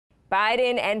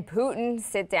Biden and Putin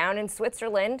sit down in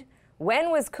Switzerland. When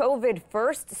was COVID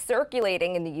first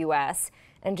circulating in the U.S.?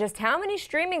 And just how many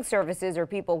streaming services are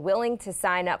people willing to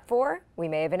sign up for? We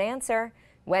may have an answer.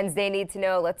 Wednesday Need to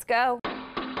Know. Let's go.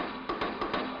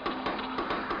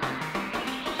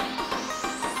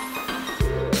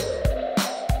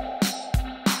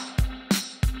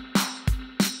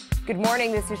 Good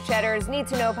morning. This is Cheddar's Need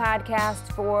to Know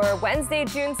podcast for Wednesday,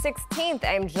 June 16th.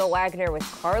 I'm Jill Wagner with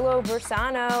Carlo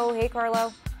Versano. Hey,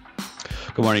 Carlo.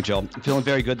 Good morning, Jill. I'm feeling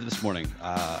very good this morning.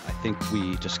 I think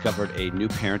we discovered a new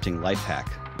parenting life hack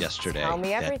yesterday. Tell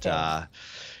me everything.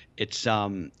 There's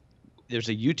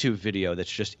a YouTube video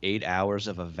that's just 8 hours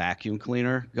of a vacuum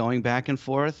cleaner going back and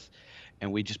forth.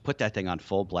 And we just put that thing on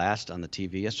full blast on the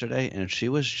TV yesterday, and she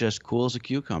was just cool as a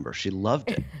cucumber. She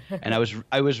loved it. And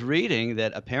I was reading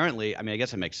that apparently, I mean, I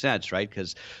guess it makes sense, right?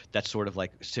 Because that sort of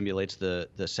like simulates the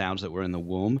sounds that were in the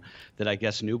womb, that I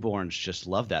guess newborns just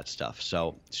love that stuff.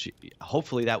 So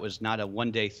hopefully that was not a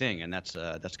one-day thing, and that's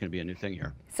going to be a new thing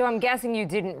here. So I'm guessing you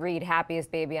didn't read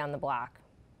Happiest Baby on the Block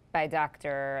by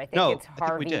Dr. I think no, it's Harvey I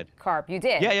think we did. Karp. You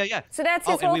did? Yeah. So that's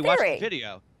his whole and we theory. Watched the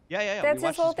video. Yeah. That's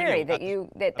his whole theory,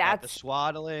 that's the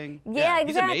swaddling. Yeah,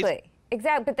 exactly.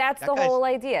 But that's the whole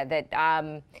idea, that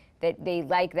that they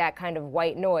like that kind of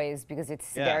white noise because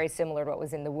it's very similar to what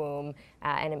was in the womb,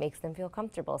 and it makes them feel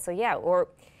comfortable. So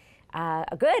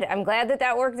good. I'm glad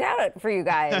that worked out for you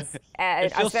guys,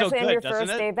 especially on your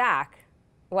first day back.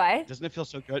 What? Doesn't it feel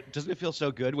so good? Doesn't it feel so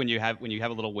good when you have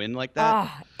a little win like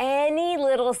that? Any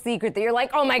little secret that you're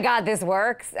like, oh my God, this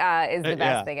works, is the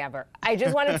best thing ever. I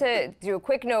just wanted to do a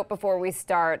quick note before we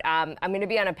start. I'm going to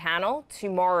be on a panel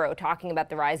tomorrow talking about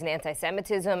the rise in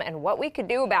anti-Semitism and what we could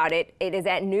do about it. It is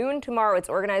at noon tomorrow. It's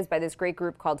organized by this great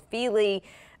group called Feely.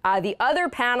 The other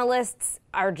panelists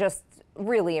are just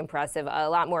really impressive, a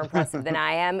lot more impressive than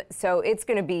I am. So it's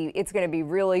going to be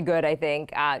really good, I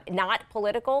think. Not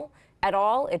political at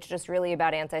all. It's just really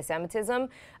about anti-Semitism.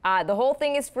 The whole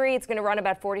thing is free. It's going to run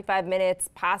about 45 minutes,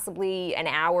 possibly an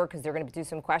hour, because they're going to do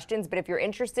some questions. But if you're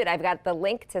interested, I've got the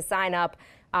link to sign up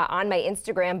on my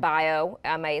Instagram bio.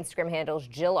 My Instagram handle is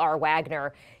Jill R.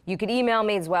 Wagner. You could email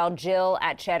me as well,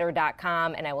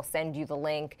 jill@cheddar.com, and I will send you the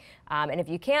link. And if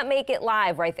you can't make it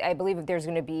live, right, I believe if there's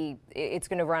going to be, it's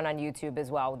going to run on YouTube as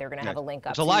well. They're going to have a link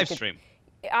up. It's a live stream.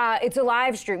 It's a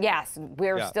live stream. Yes,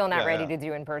 we're still not ready to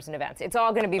do in-person events. It's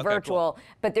all going to be virtual,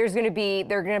 but they're going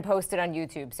to post it on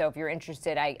YouTube. So if you're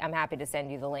interested, I'm happy to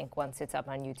send you the link once it's up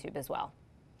on YouTube as well.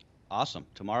 Awesome.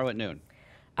 Tomorrow at noon.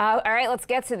 All right, let's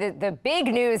get to the big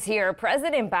news here.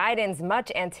 President Biden's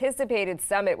much anticipated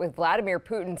summit with Vladimir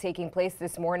Putin taking place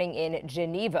this morning in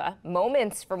Geneva,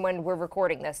 moments from when we're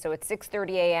recording this. So it's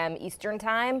 6:30 a.m. Eastern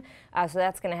time. So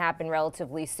that's going to happen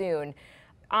relatively soon.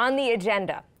 On the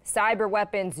agenda, cyber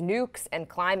weapons, nukes, and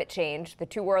climate change. The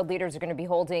two world leaders are going to be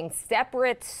holding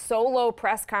separate solo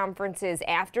press conferences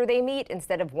after they meet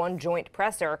instead of one joint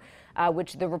presser,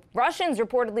 which the Russians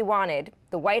reportedly wanted.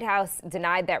 The White House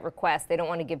denied that request. They don't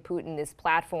want to give Putin this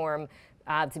platform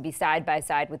to be side by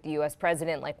side with the U.S.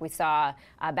 president, like we saw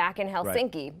back in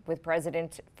Helsinki with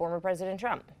former President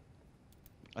Trump.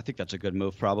 I think that's a good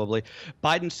move, probably.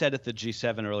 Biden said at the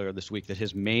G7 earlier this week that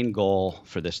his main goal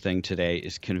for this thing today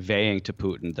is conveying to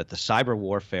Putin that the cyber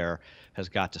warfare has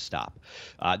got to stop.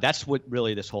 That's what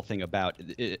really this whole thing is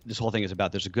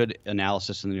about. There's a good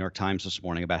analysis in the New York Times this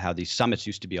morning about how these summits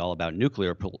used to be all about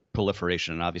nuclear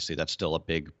proliferation, and obviously that's still a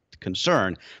big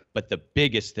concern. But the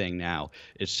biggest thing now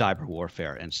is cyber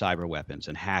warfare and cyber weapons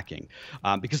and hacking,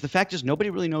 because the fact is nobody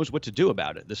really knows what to do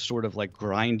about it. This sort of like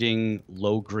grinding,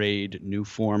 low-grade, new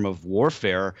form of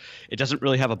warfare, it doesn't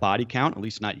really have a body count, at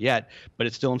least not yet, but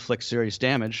it still inflicts serious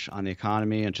damage on the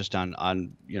economy and just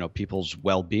on people's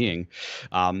well-being.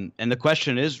 And the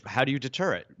question is, how do you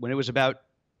deter it? When it was about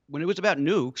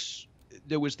nukes,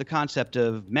 there was the concept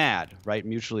of MAD, right?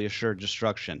 Mutually assured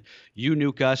destruction. You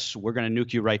nuke us, we're going to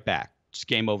nuke you right back. It's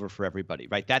game over for everybody,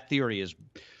 right? That theory is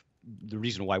the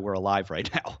reason why we're alive right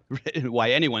now, why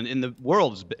anyone in the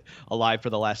world is alive for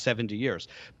the last 70 years.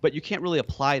 But you can't really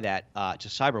apply that to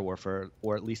cyber warfare,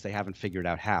 or at least they haven't figured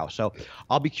out how. So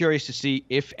I'll be curious to see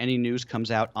if any news comes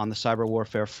out on the cyber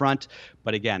warfare front.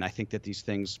 But again, I think that these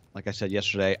things, like I said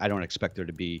yesterday, I don't expect there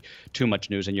to be too much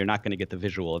news, and you're not going to get the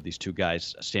visual of these two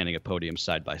guys standing at podiums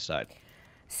side by side.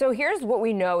 So here's what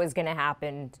we know is going to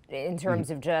happen in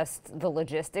terms of just the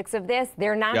logistics of this.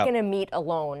 They're not going to meet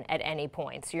alone at any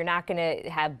point. So you're not going to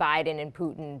have Biden and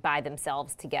Putin by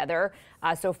themselves together.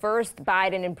 So first,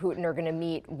 Biden and Putin are going to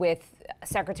meet with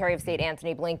Secretary of State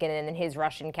Antony Blinken and then his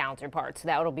Russian counterpart. So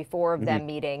that'll be four of them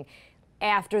meeting.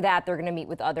 After that, they're going to meet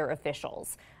with other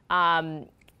officials.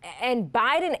 And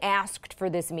Biden asked for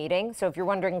this meeting. So if you're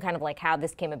wondering kind of like how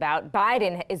this came about,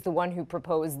 Biden is the one who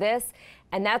proposed this.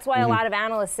 And that's why a lot of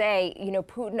analysts say, you know,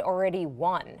 Putin already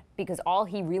won because all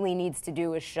he really needs to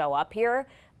do is show up here.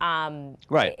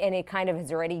 Right. And it kind of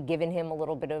has already given him a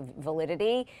little bit of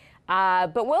validity.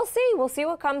 But we'll see. We'll see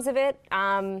what comes of it.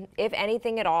 If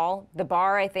anything at all, the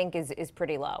bar, I think, is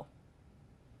pretty low.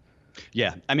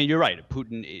 Yeah, I mean, you're right.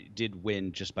 Putin did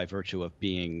win just by virtue of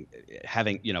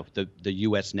having, you know, the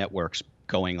U.S. networks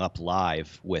going up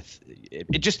live with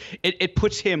it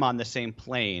puts him on the same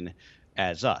plane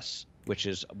as us, which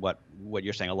is what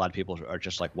you're saying. A lot of people are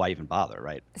just like, why even bother,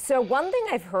 right? So one thing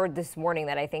I've heard this morning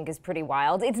that I think is pretty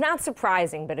wild, it's not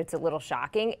surprising, but it's a little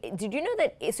shocking. Did you know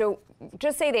that, so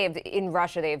just say they have, in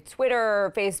Russia, they have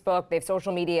Twitter, Facebook, they have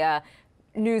social media,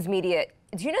 news media.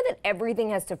 Do you know that everything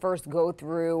has to first go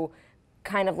through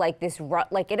kind of like this,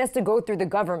 like it has to go through the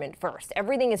government first.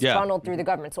 Everything is funneled through the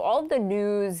government. So all of the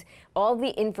news, all of the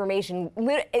information,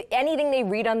 anything they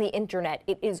read on the internet,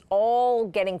 it is all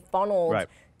getting funneled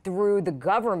through the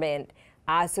government.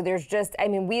 So there's just, I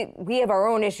mean, we have our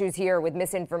own issues here with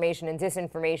misinformation and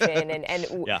disinformation,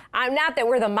 and I'm not that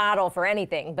we're the model for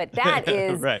anything, but that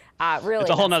is really it's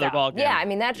a whole nother ballgame. Yeah, I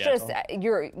mean that's just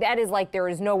that is like there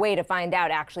is no way to find out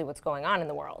actually what's going on in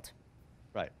the world.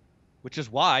 Right. Which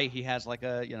is why he has like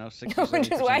a 60,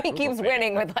 which is why he keeps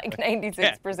winning with like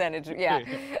 96%. Yeah.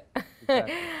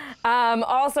 Exactly.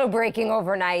 Also breaking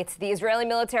overnight, the Israeli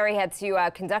military had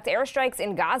to conduct airstrikes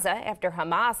in Gaza after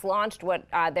Hamas launched what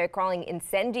they're calling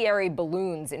incendiary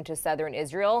balloons into southern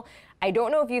Israel. I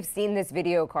don't know if you've seen this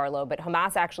video, Carlo, but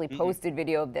Hamas actually posted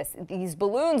video of this. These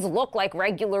balloons look like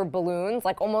regular balloons,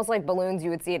 like almost like balloons you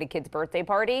would see at a kid's birthday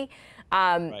party.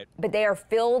 But they are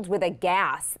filled with a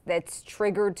gas that's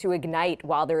triggered to ignite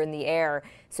while they're in the air.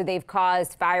 So they've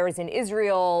caused fires in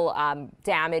Israel,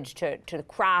 damage to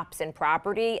crops and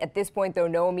property. At this point, though,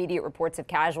 no immediate reports of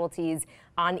casualties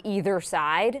on either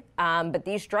side. But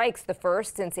these strikes, the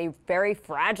first since a very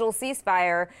fragile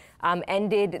ceasefire,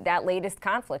 ended that latest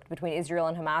conflict between Israel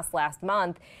and Hamas last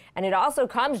month. And it also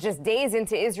comes just days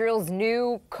into Israel's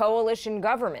new coalition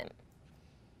government.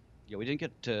 Yeah, we didn't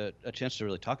get a chance to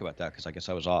really talk about that because I guess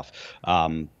I was off.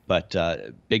 But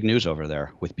big news over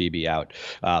there with Bibi out.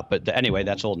 Anyway,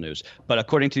 that's old news. But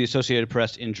according to the Associated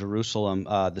Press in Jerusalem,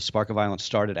 the spark of violence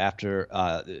started after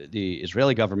the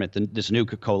Israeli government, this new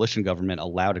coalition government,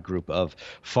 allowed a group of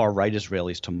far-right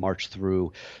Israelis to march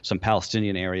through some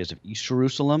Palestinian areas of East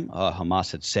Jerusalem.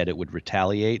 Hamas had said it would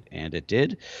retaliate, and it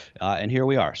did. And here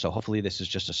we are. So hopefully this is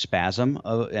just a spasm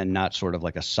and not sort of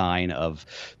like a sign of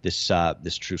this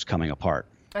truce coming apart.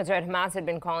 That's right. Hamas had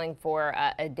been calling for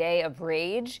a day of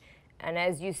rage. And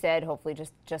as you said, hopefully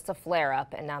just a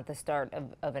flare-up and not the start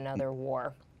of another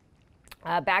war.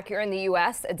 Back here in the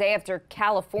U.S., a day after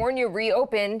California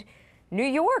reopened, New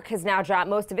York has now dropped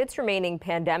most of its remaining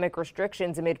pandemic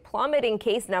restrictions amid plummeting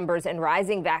case numbers and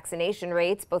rising vaccination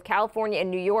rates. Both California and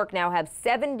New York now have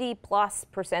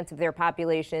 70+% of their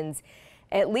populations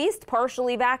at least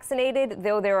partially vaccinated,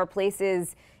 though there are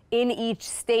places in each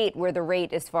state where the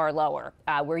rate is far lower.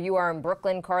 Where you are in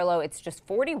Brooklyn, Carlo, it's just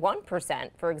 41%.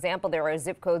 For example, there are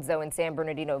zip codes, though, in San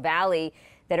Bernardino Valley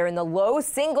that are in the low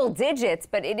single digits,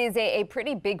 but it is a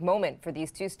pretty big moment for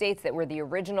these two states that were the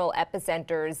original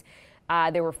epicenters.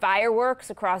 There were fireworks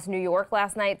across New York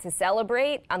last night to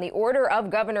celebrate. On the order of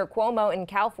Governor Cuomo in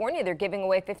California, they're giving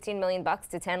away $15 million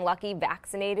to 10 lucky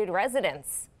vaccinated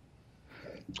residents.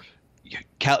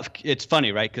 It's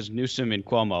funny, right? Because Newsom and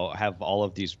Cuomo have all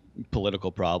of these political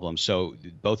problems. So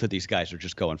both of these guys are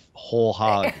just going whole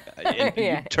hog.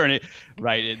 Turn it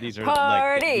right. These are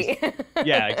party.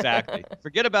 Yeah, exactly.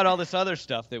 Forget about all this other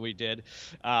stuff that we did.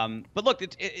 But look,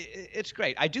 it's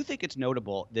great. I do think it's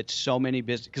notable that so many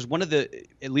business, because one of the,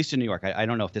 at least in New York, I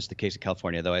don't know if this is the case in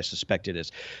California, though I suspect it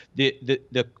is.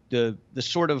 The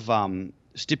sort of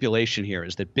stipulation here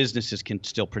is that businesses can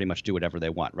still pretty much do whatever they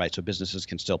want, right? So businesses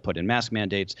can still put in mask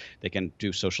mandates. They can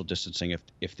do social distancing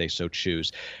if they so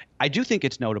choose. I do think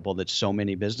it's notable that so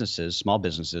many businesses, small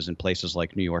businesses in places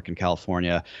like New York and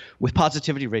California, with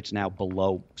positivity rates now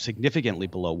significantly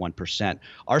below 1%,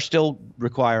 are still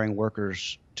requiring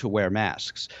workers to wear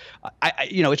masks.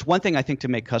 It's one thing I think to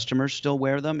make customers still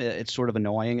wear them. It's sort of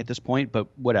annoying at this point, but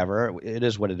whatever. It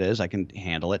is what it is. I can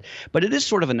handle it. But it is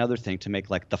sort of another thing to make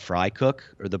like the fry cook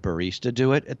or the barista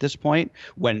do it at this point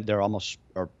when they're almost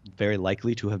or very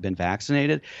likely to have been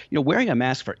vaccinated. Wearing a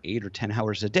mask for 8 or 10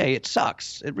 hours a day, it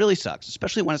sucks. It really sucks,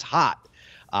 especially when it's hot.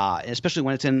 Especially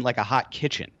when it's in like a hot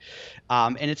kitchen.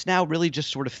 And it's now really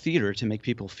just sort of theater to make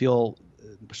people feel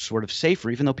sort of safer,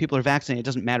 even though people are vaccinated. It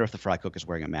doesn't matter if the fry cook is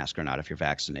wearing a mask or not if you're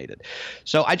vaccinated.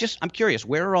 So I'm curious,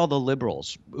 where are all the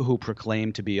liberals who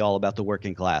proclaim to be all about the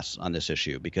working class on this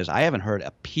issue? Because I haven't heard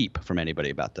a peep from anybody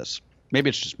about this. Maybe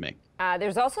it's just me.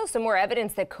 There's also some more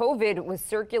evidence that COVID was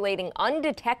circulating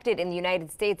undetected in the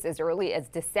United States as early as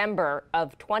December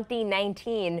of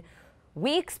 2019.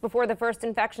 Weeks before the first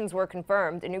infections were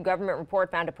confirmed, a new government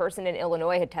report found a person in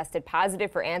Illinois had tested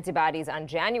positive for antibodies on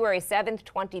January 7th,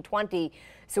 2020.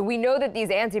 So we know that these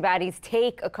antibodies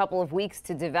take a couple of weeks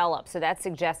to develop. So that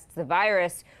suggests the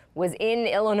virus was in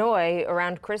Illinois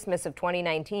around Christmas of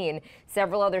 2019.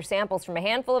 Several other samples from a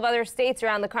handful of other states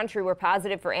around the country were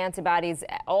positive for antibodies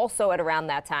also at around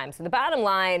that time. So the bottom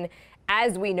line,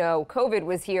 as we know, COVID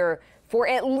was here for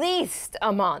at least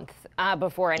a month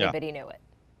before anybody knew it.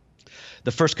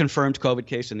 The first confirmed COVID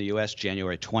case in the U.S.,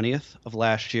 January 20th of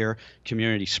last year.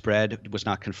 Community spread was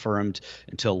not confirmed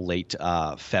until late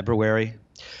February.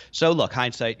 So look,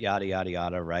 hindsight, yada, yada,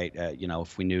 yada, right?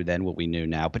 If we knew then what we knew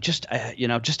now. But just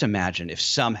imagine if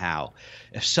some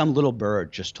little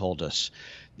bird just told us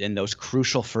in those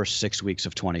crucial first 6 weeks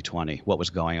of 2020 what was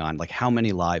going on, like how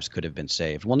many lives could have been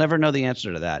saved. We'll never know the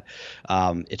answer to that.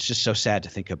 It's just so sad to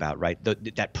think about, right?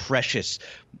 That precious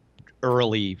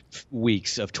early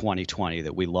weeks of 2020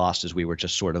 that we lost as we were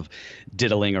just sort of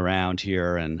diddling around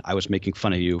here. And I was making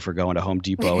fun of you for going to Home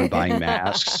Depot and buying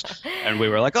masks. And we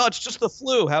were like, oh, it's just the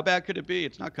flu. How bad could it be?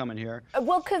 It's not coming here.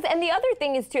 Well, and the other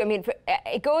thing is, too, I mean,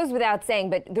 it goes without saying,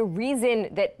 but the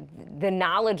reason that the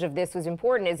knowledge of this was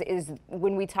important is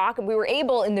when we were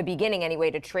able in the beginning anyway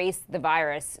to trace the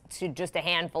virus to just a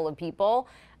handful of people.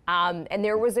 And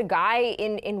there was a guy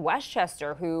in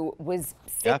Westchester who was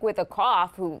sick with a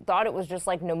cough who thought it was just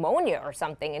like pneumonia or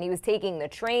something. And he was taking the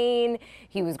train.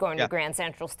 He was going to Grand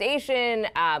Central Station,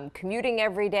 commuting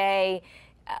every day.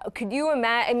 Could you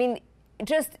imagine? I mean,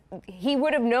 he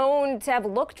would have known to have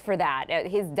looked for that.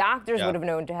 His doctors would have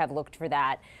known to have looked for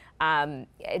that. And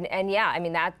I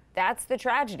mean, that's the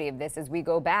tragedy of this as we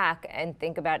go back and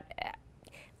think about.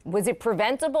 Was it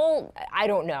preventable? I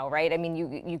don't know, right? I mean,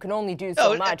 you can only do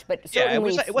so much, but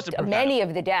certainly it wasn't many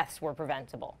of the deaths were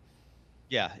preventable.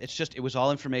 Yeah, it was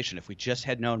all information. If we just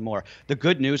had known more. The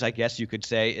good news, I guess you could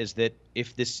say, is that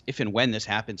if and when this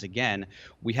happens again,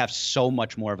 we have so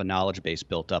much more of a knowledge base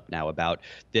built up now about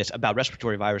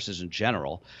respiratory viruses in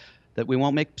general, that we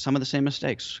won't make some of the same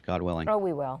mistakes, God willing. Oh,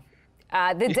 we will.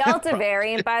 The Delta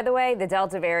variant, by the way,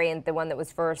 the one that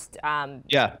was first found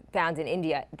in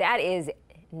India, that is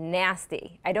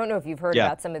nasty. I don't know if you've heard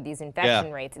about some of these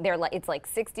infection rates. It's like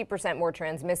 60% more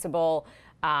transmissible.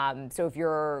 So if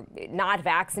you're not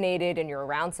vaccinated and you're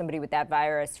around somebody with that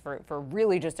virus for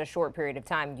really just a short period of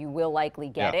time, you will likely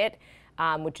get it,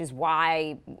 which is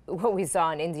why what we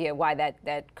saw in India, why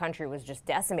that country was just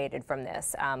decimated from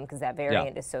this, because that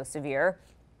variant is so severe.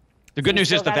 The good news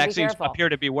is the vaccines appear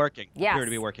to be working. Yes. Appear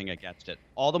to be working against it.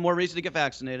 All the more reason to get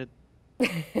vaccinated.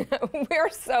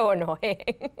 We're so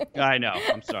annoying. I know.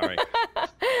 I'm sorry.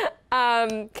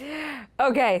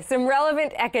 Okay, some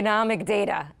relevant economic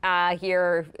data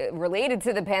here related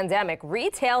to the pandemic.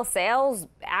 Retail sales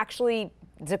actually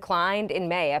declined in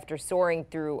May after soaring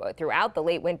throughout the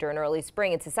late winter and early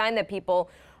spring. It's a sign that people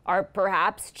are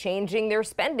perhaps changing their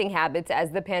spending habits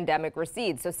as the pandemic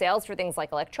recedes. So sales for things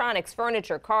like electronics,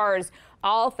 furniture, cars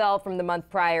all fell from the month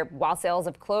prior, while sales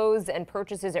of clothes and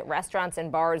purchases at restaurants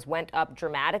and bars went up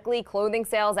dramatically. Clothing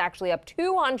sales actually up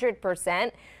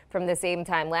 200% from the same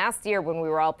time last year when we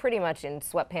were all pretty much in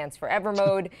sweatpants forever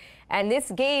mode. And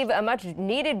this gave a much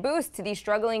needed boost to the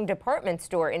struggling department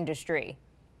store industry.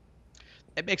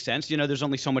 It makes sense. There's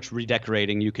only so much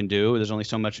redecorating you can do. There's only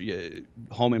so much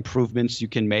home improvements you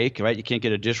can make, right? You can't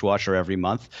get a dishwasher every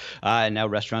month. And now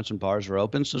restaurants and bars are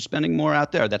open, so spending more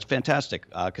out there. That's fantastic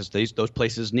because those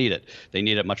places need it. They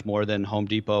need it much more than Home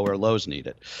Depot or Lowe's need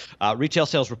it. Retail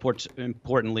sales reports,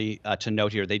 importantly to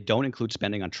note here, they don't include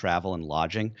spending on travel and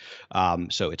lodging.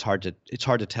 So it's hard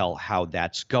to tell how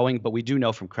that's going. But we do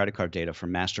know from credit card data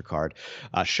from MasterCard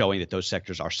showing that those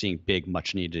sectors are seeing big,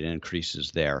 much needed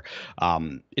increases there.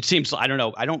 It seems, I don't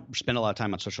know, I don't spend a lot of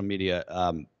time on social media,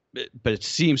 but it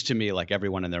seems to me like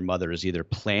everyone and their mother is either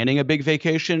planning a big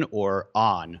vacation or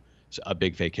on a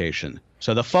big vacation.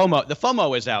 So the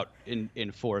FOMO is out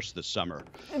in force this summer.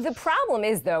 The problem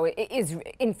is, though, is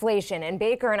inflation. And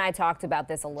Baker and I talked about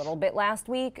this a little bit last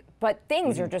week, but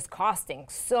things are just costing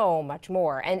so much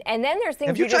more. And then there's things.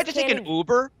 Have you tried to take an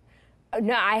Uber?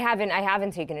 No, I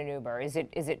haven't taken an Uber. Is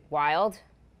it wild?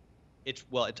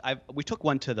 We took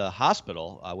one to the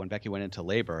hospital when Becky went into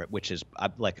labor, which is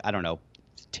like, I don't know,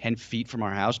 10 feet from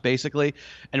our house, basically.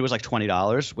 And it was like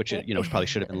 $20, which, probably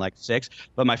should have been like $6.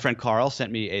 But my friend Carl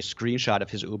sent me a screenshot of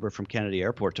his Uber from Kennedy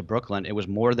Airport to Brooklyn. It was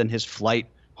more than his flight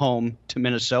home to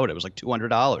Minnesota. It was like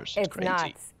 $200. It's crazy.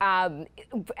 Nuts.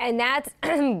 And that's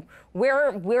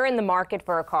we're in the market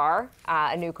for a car,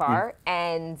 a new car,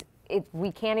 and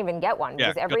we can't even get one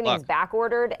because everything's back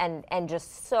ordered and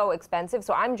just so expensive.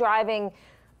 So I'm driving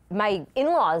my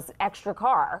in-laws' extra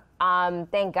car,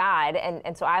 thank God,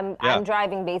 and so I'm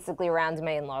driving basically around in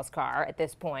my in-laws' car at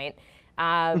this point.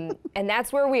 And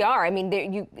that's where we are. I mean,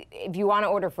 if you want to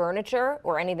order furniture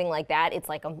or anything like that, it's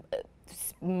like a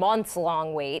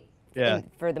months-long wait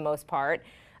for the most part.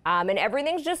 And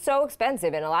everything's just so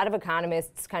expensive, and a lot of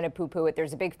economists kind of poo-poo it.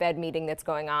 There's a big Fed meeting that's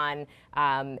going on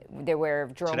where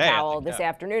Jerome Powell this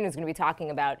afternoon is going to be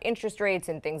talking about interest rates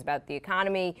and things about the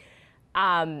economy.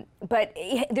 But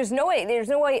there's no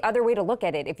other way to look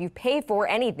at it. If you pay for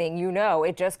anything,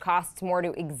 it just costs more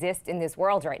to exist in this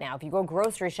world right now. If you go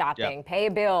grocery shopping, pay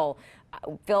a bill,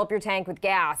 fill up your tank with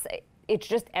gas, it's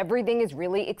just everything is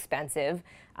really expensive.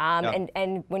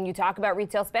 And when you talk about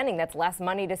retail spending, that's less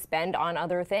money to spend on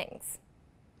other things.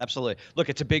 Absolutely. Look,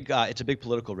 it's a big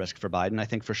political risk for Biden, I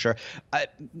think, for sure.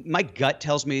 My gut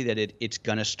tells me that it's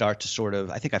going to start to sort of,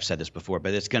 I think I've said this before,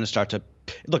 but it's going to start to,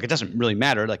 look, it doesn't really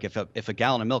matter. Like if a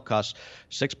gallon of milk costs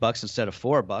 $6 instead of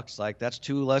 $4, like that's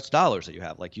 $2 less that you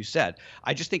have, like you said.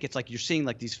 I just think it's like you're seeing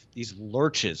like these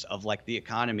lurches of like the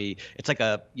economy. It's like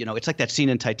it's like that scene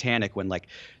in Titanic when like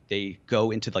they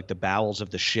go into like the bowels of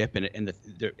the ship and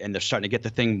they're starting to get the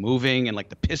thing moving and like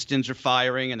the pistons are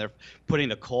firing and they're putting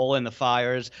the coal in the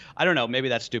fires. I don't know, maybe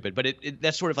that's stupid, but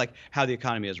that's sort of like how the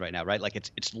economy is right now, right? Like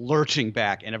it's lurching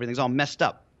back and everything's all messed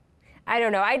up. I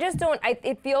don't know. I just don't.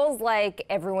 It feels like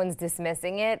everyone's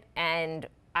dismissing it, and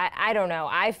I don't know.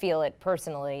 I feel it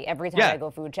personally every time I go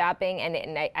food shopping,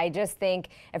 and I just think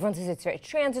everyone says it's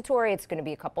transitory. It's going to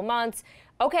be a couple months.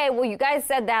 Okay, well, you guys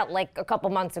said that like a couple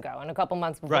months ago, and a couple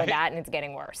months before that, and it's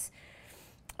getting worse.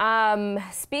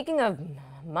 Speaking of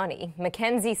money,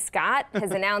 Mackenzie Scott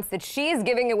has announced that she is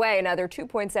giving away another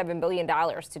 $2.7 billion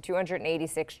to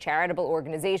 286 charitable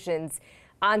organizations,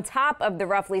 on top of the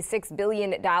roughly $6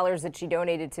 billion that she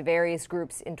donated to various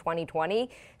groups in 2020.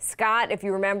 Scott, if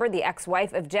you remember, the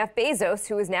ex-wife of Jeff Bezos,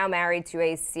 who is now married to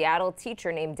a Seattle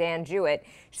teacher named Dan Jewett.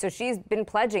 So she's been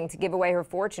pledging to give away her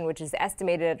fortune, which is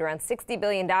estimated at around $60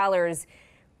 billion,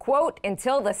 quote,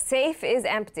 until the safe is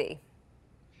empty.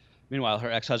 Meanwhile,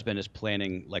 her ex-husband is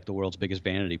planning like the world's biggest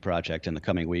vanity project in the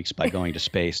coming weeks by going to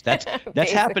space. That's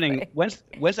happening. When's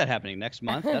that happening? Next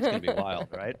month? That's going to be wild,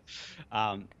 right?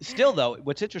 Still, though,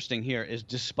 what's interesting here is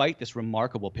despite this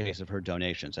remarkable pace of her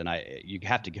donations, and you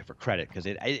have to give her credit because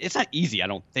it's not easy, I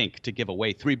don't think, to give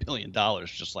away $3 billion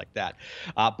just like that.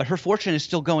 But her fortune is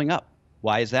still going up.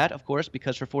 Why is that? Of course,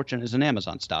 because her fortune is in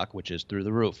Amazon stock, which is through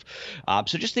the roof.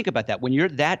 So just think about that. When you're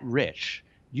that rich,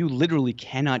 you literally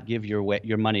cannot give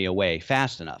your money away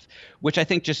fast enough, which I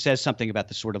think just says something about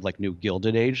the sort of like new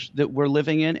Gilded Age that we're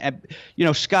living in. And,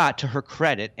 Scott, to her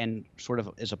credit, and sort of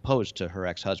as opposed to her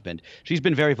ex-husband, she's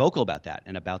been very vocal about that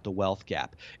and about the wealth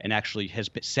gap, and actually has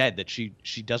said that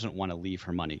she doesn't want to leave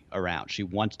her money around. She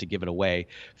wants to give it away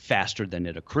faster than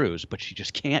it accrues, but she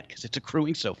just can't because it's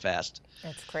accruing so fast.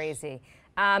 That's crazy.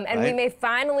 And we may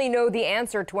finally know the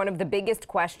answer to one of the biggest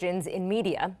questions in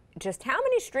media. Just how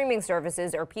many streaming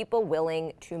services are people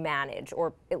willing to manage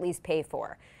or at least pay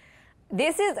for?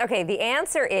 The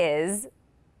answer is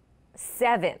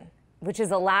 7, which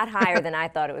is a lot higher than I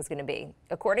thought it was going to be.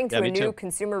 According to a new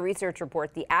consumer research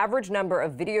report, the average number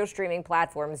of video streaming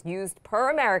platforms used per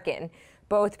American,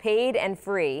 both paid and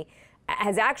free,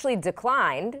 has actually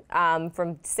declined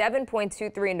from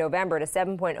 7.23 in November to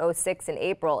 7.06 in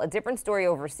April. A different story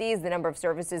overseas. The number of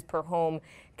services per home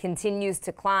continues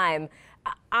to climb.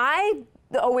 I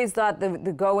always thought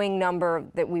the going number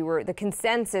the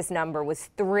consensus number was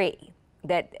 3.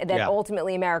 That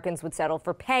ultimately Americans would settle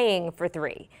for paying for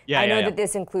 3. I know that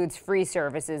this includes free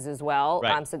services as well.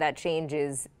 So that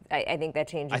changes. I think that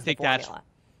changes the formula.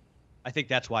 I think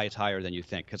that's why it's higher than you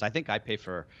think, because I think I pay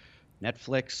for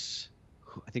Netflix.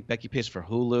 I think Becky pays for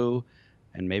Hulu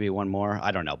and maybe one more.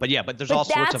 I don't know. But there's all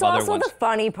sorts of other ones. That's also the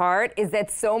funny part is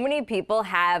that so many people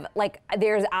have,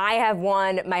 I have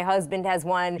one, my husband has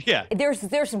one. Yeah.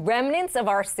 There's remnants of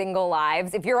our single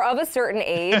lives. If you're of a certain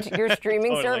age, your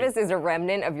streaming service is a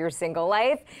remnant of your single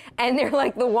life. And they're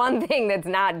like the one thing that's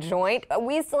not joint.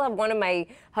 We still have one of my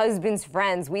husband's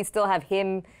friends. We still have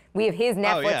him. We have his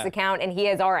Netflix account, and he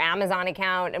has our Amazon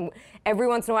account. And every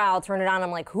once in a while, I'll turn it on. I'm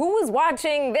like, who was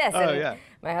watching this?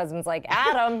 My husband's like,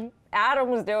 Adam. Adam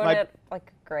was doing it.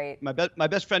 Like, great. My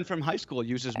best friend from high school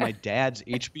uses my dad's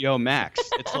HBO Max.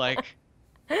 It's like,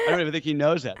 I don't even think he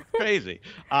knows that. It's crazy.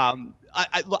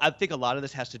 I think a lot of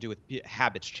this has to do with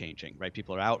habits changing, right?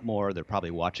 People are out more. They're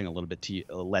probably watching a little bit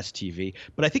less TV.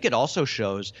 But I think it also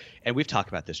shows, and we've talked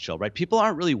about this, Jill, right? People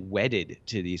aren't really wedded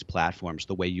to these platforms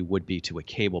the way you would be to a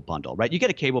cable bundle, right? You get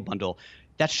a cable bundle.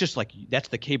 That's just like, that's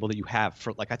the cable that you have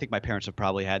for, like, I think my parents have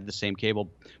probably had the same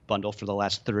cable bundle for the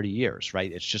last 30 years,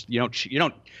 right? It's just, you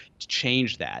don't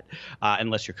change that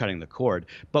unless you're cutting the cord.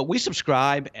 But we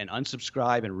subscribe and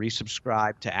unsubscribe and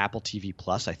resubscribe to Apple TV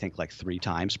Plus, I think like 3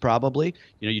 times probably.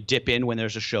 You dip in when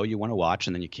there's a show you want to watch,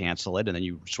 and then you cancel it, and then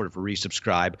you sort of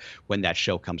resubscribe when that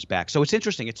show comes back. So it's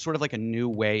interesting. It's sort of like a new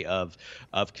way of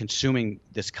consuming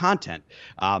this content.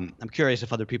 I'm curious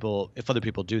if other people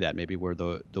do that. Maybe we're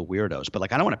the weirdos. But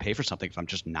like, I don't want to pay for something if I'm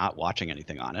just not watching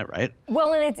anything on it, right?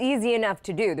 Well, and it's easy enough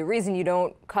to do. The reason you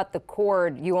don't cut the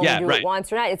cord, you only do it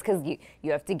once or not, it's because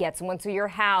you have to get someone to your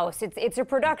house. It's a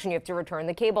production. You have to return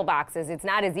the cable boxes. It's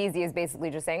not as easy as basically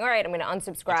just saying, all right, I'm going to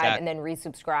unsubscribe and then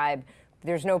resubscribe.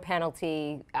 There's no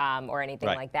penalty or anything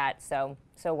like that. So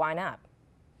why not?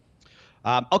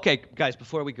 Okay, guys,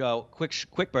 before we go,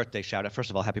 quick birthday shout out.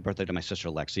 First of all, happy birthday to my sister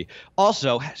Lexi.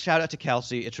 Also, shout out to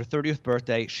Kelsey. It's her 30th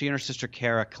birthday. She and her sister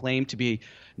Kara claim to be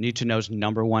Need2Know's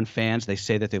 #1 fans. They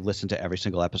say that they've listened to every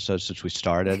single episode since we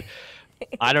started.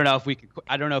 I don't know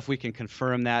if we can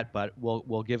confirm that, but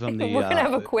we'll give them the. We're gonna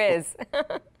have a quiz.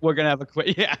 We're gonna have a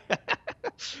quiz. Yeah.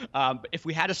 If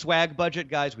we had a swag budget,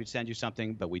 guys, we'd send you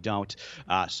something, but we don't.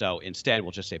 So instead, we'll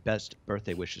just say best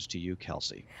birthday wishes to you,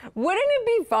 Kelsey. Wouldn't it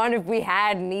be fun if we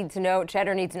had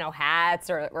Cheddar Need2Know hats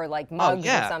or like mugs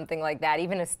or something like that,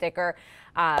 even a sticker?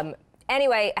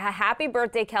 Anyway, happy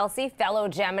birthday, Kelsey, fellow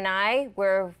Gemini.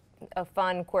 We're a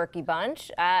fun, quirky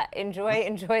bunch.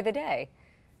 Enjoy the day.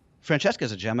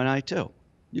 Francesca's a Gemini too.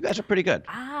 You guys are pretty good.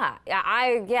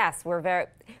 Yes, we're very.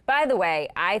 By the way,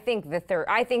 I think your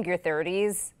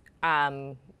 30s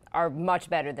are much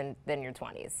better than your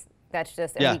 20s. That's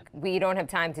just we don't have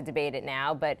time to debate it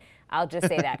now, but I'll just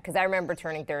say that because I remember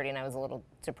turning 30 and I was a little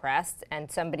depressed,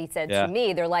 and somebody said to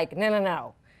me, they're like,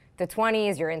 no, the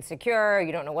 20s you're insecure,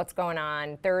 you don't know what's going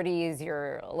on. 30s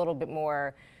you're a little bit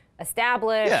more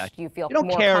established, you feel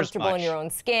more comfortable in your own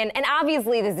skin. And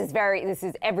obviously this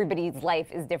is everybody's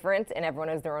life is different and everyone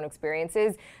has their own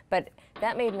experiences, but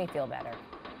that made me feel better.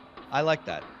 I like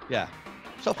that. Yeah.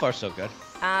 So far so good.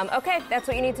 Okay, that's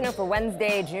what you need to know for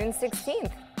Wednesday, June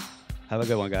 16th. Have a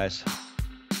good one, guys.